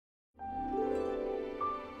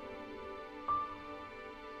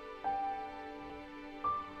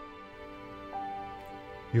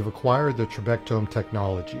You've acquired the Trabectome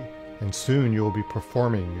technology, and soon you will be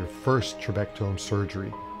performing your first Trabectome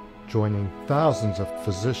surgery, joining thousands of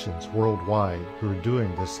physicians worldwide who are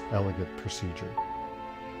doing this elegant procedure.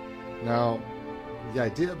 Now, the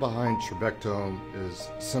idea behind Trabectome is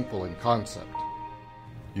simple in concept.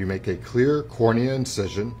 You make a clear cornea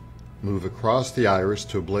incision, move across the iris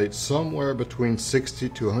to ablate somewhere between 60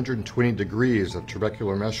 to 120 degrees of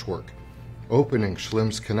trabecular meshwork, opening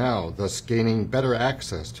Schlemm's canal, thus gaining better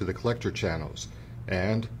access to the collector channels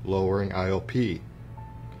and lowering IOP.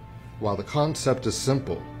 While the concept is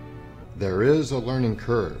simple, there is a learning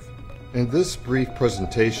curve. In this brief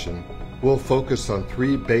presentation, we'll focus on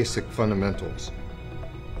three basic fundamentals: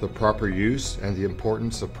 the proper use and the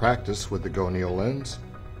importance of practice with the gonial lens,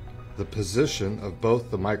 the position of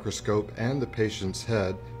both the microscope and the patient's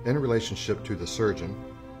head in relationship to the surgeon,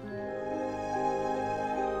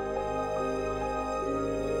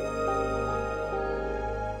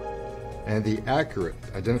 and the accurate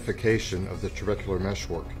identification of the trabecular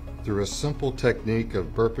meshwork through a simple technique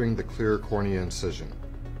of burping the clear cornea incision.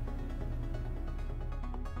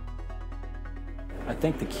 I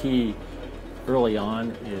think the key early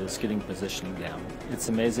on is getting positioning down. It's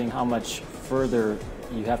amazing how much further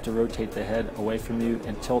you have to rotate the head away from you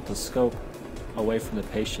and tilt the scope away from the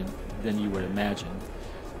patient than you would imagine.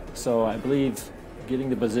 So I believe getting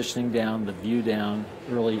the positioning down, the view down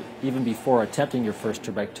early, even before attempting your first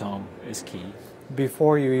trabectome, is key.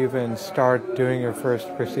 Before you even start doing your first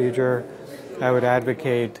procedure, I would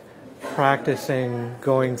advocate practicing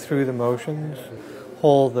going through the motions.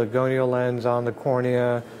 Hold the gonial lens on the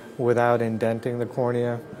cornea without indenting the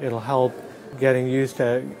cornea. It'll help getting used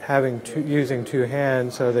to using two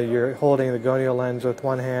hands so that you're holding the gonial lens with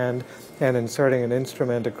one hand and inserting an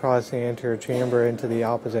instrument across the anterior chamber into the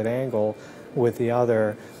opposite angle with the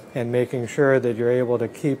other, and making sure that you're able to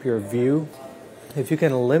keep your view. If you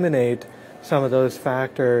can eliminate some of those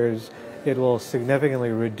factors, it will significantly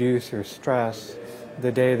reduce your stress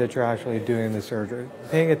the day that you're actually doing the surgery.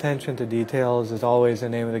 Paying attention to details is always the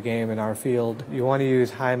name of the game in our field. You want to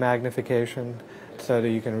use high magnification so that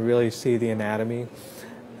you can really see the anatomy.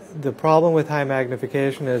 The problem with high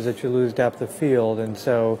magnification is that you lose depth of field, and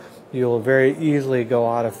so you'll very easily go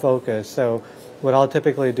out of focus. So what I'll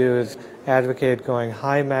typically do is advocate going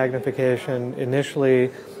high magnification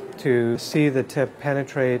initially to see the tip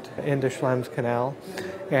penetrate into Schlemm's canal,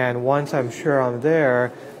 and once I'm sure I'm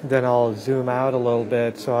there, then I'll zoom out a little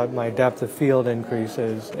bit so my depth of field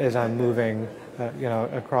increases as I'm moving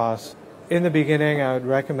across. In the beginning, I would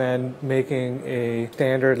recommend making a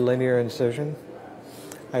standard linear incision.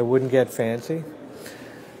 I wouldn't get fancy.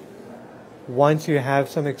 Once you have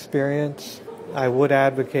some experience, I would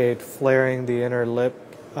advocate flaring the inner lip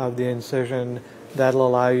of the incision. That'll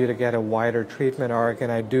allow you to get a wider treatment arc, and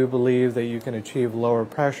I do believe that you can achieve lower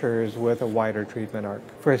pressures with a wider treatment arc.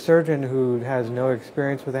 For a surgeon who has no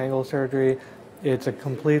experience with angle surgery, it's a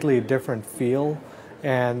completely different feel,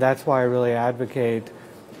 and that's why I really advocate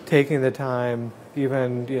taking the time,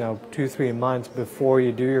 even 2-3 months before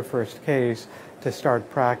you do your first case, to start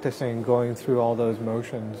practicing going through all those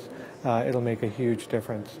motions. It'll make a huge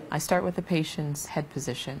difference. I start with the patient's head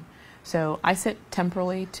position. So I sit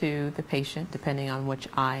temporally to the patient, depending on which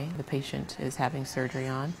eye the patient is having surgery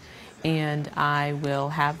on, and I will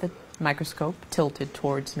have the microscope tilted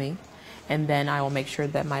towards me, and then I will make sure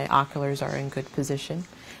that my oculars are in good position,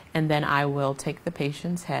 and then I will take the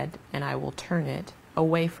patient's head and I will turn it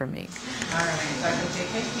away from me. All right, Dr.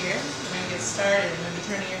 J.K. here. We're going to get started. I'm going to be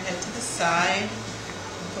turning your head to the side.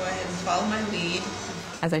 Go ahead and follow my lead.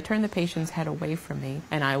 As I turn the patient's head away from me,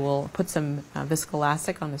 and I will put some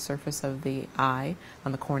viscoelastic on the surface of the eye,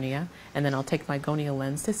 on the cornea, and then I'll take my gonial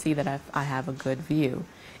lens to see that I have a good view.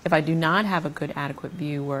 If I do not have a good adequate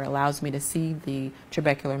view where it allows me to see the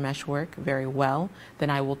trabecular meshwork very well,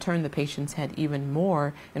 then I will turn the patient's head even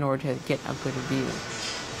more in order to get a good view.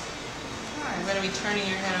 All right, I'm going to be turning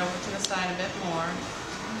your head over to the side a bit more.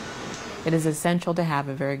 It is essential to have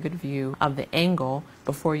a very good view of the angle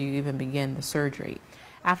before you even begin the surgery.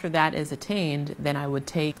 After that is attained, then I would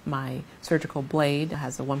take my surgical blade. It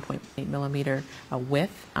has a 1.8 millimeter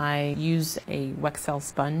width. I use a Wexel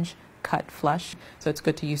sponge cut flush, so it's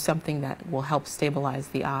good to use something that will help stabilize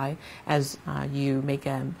the eye as you make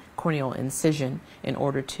a corneal incision in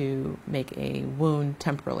order to make a wound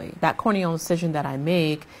temporally. That corneal incision that I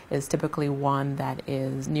make is typically one that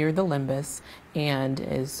is near the limbus and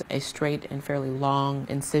is a straight and fairly long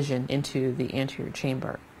incision into the anterior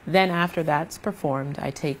chamber. Then after that's performed, I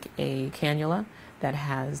take a cannula that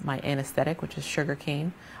has my anesthetic, which is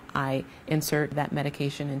sugarcane. I insert that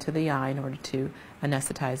medication into the eye in order to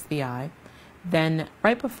anesthetize the eye. Then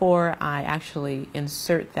right before I actually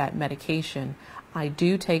insert that medication, I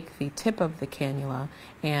do take the tip of the cannula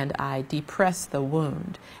and I depress the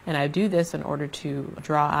wound. And I do this in order to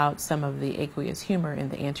draw out some of the aqueous humor in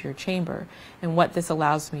the anterior chamber. And what this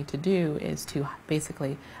allows me to do is to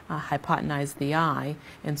basically hypotenize the eye,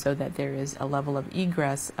 and so that there is a level of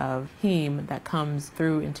egress of heme that comes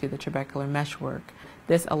through into the trabecular meshwork.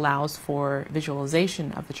 This allows for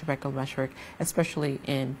visualization of the trabecular meshwork, especially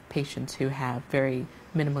in patients who have very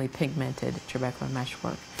minimally pigmented trabecular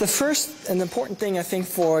meshwork. The first and important thing I think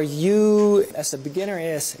for you as a beginner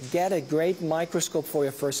is get a great microscope for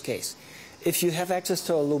your first case. If you have access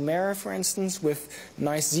to a Lumera, for instance, with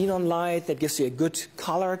nice xenon light that gives you a good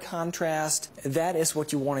color contrast, that is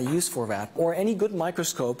what you want to use for that. Or any good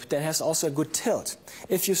microscope that has also a good tilt.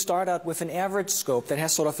 If you start out with an average scope that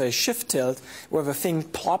has sort of a shift tilt, where the thing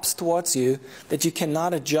plops towards you, that you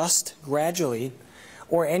cannot adjust gradually,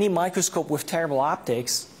 or any microscope with terrible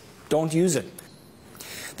optics, don't use it.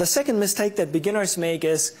 The second mistake that beginners make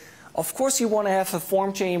is, of course you want to have a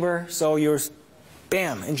form chamber, so you're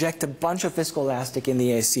bam, inject a bunch of viscoelastic in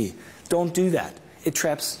the AC. Don't do that. It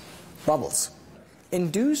traps bubbles.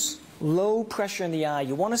 Induce low pressure in the eye.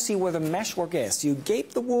 You want to see where the meshwork is. You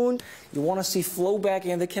gape the wound, you want to see flow back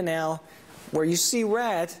in the canal. Where you see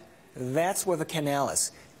red, that's where the canal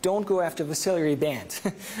is. Don't go after the ciliary band.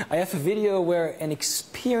 I have a video where an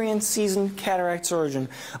experienced, seasoned cataract surgeon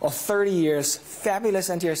of 30 years, fabulous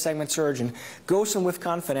anterior segment surgeon, goes in with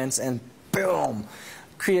confidence and boom,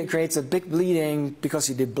 creates a big bleeding because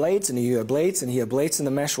he did blades and he ablates and he ablates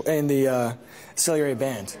in the ciliary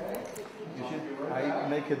band. You should, I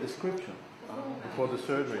make a description before the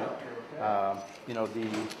surgery. You know,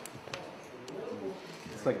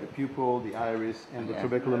 it's like the pupil, the iris, and the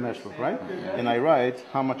trabecular meshwork, right? And I write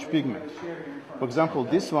how much pigment. For example,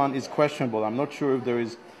 this one is questionable. I'm not sure if there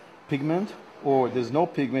is pigment or there's no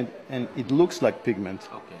pigment and it looks like pigment.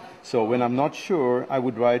 Okay. So when I'm not sure, I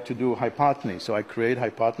would write to do hypotony. So I create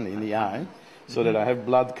hypotony in the eye so that I have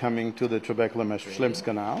blood coming to the trabecular Schlemm's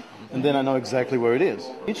canal, and then I know exactly where it is.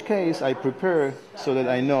 Each case I prepare so that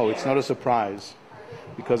I know it's not a surprise,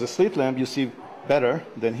 because a slit lamp you see better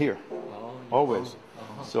than here, always.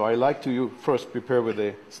 So I like to first prepare with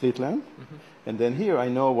a slit lamp, and then here I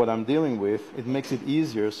know what I'm dealing with. It makes it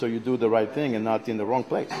easier so you do the right thing and not in the wrong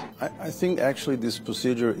place. I think actually this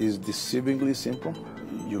procedure is deceivingly simple.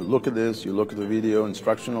 You look at this, you look at the video,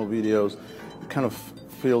 instructional videos, it kind of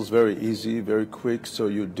feels very easy, very quick, so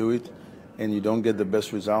you do it and you don't get the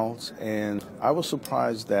best results. And I was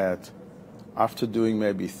surprised that after doing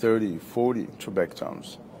maybe 30, 40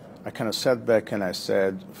 trabectomes, I kind of sat back and I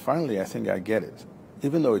said, finally, I think I get it.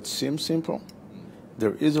 Even though it seems simple,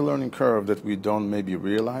 there is a learning curve that we don't maybe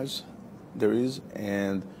realize there is,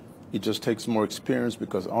 and it just takes more experience,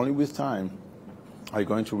 because only with time are you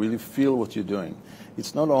going to really feel what you're doing.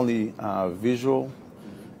 It's not only visual,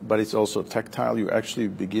 but it's also tactile. You actually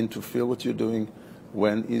begin to feel what you're doing.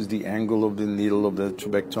 When is the angle of the needle of the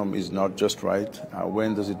trabectome is not just right?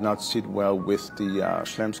 When does it not sit well with the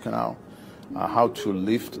Schlemm's canal? How to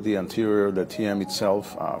lift the anterior, the TM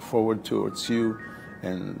itself, forward towards you.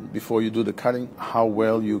 And before you do the cutting, how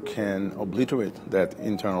well you can obliterate that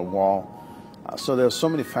internal wall. So there are so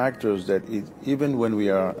many factors that even when we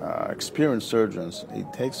are experienced surgeons,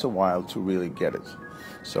 it takes a while to really get it.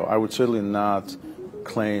 So I would certainly not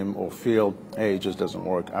claim or feel, hey, it just doesn't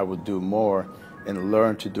work. I would do more and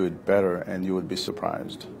learn to do it better, and you would be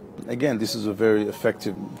surprised. Again, this is a very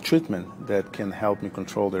effective treatment that can help me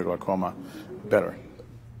control the glaucoma better.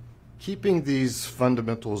 Keeping these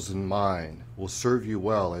fundamentals in mind will serve you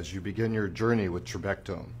well as you begin your journey with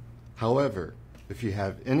Trabectome. However, if you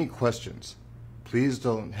have any questions, please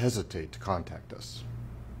don't hesitate to contact us.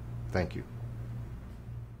 Thank you.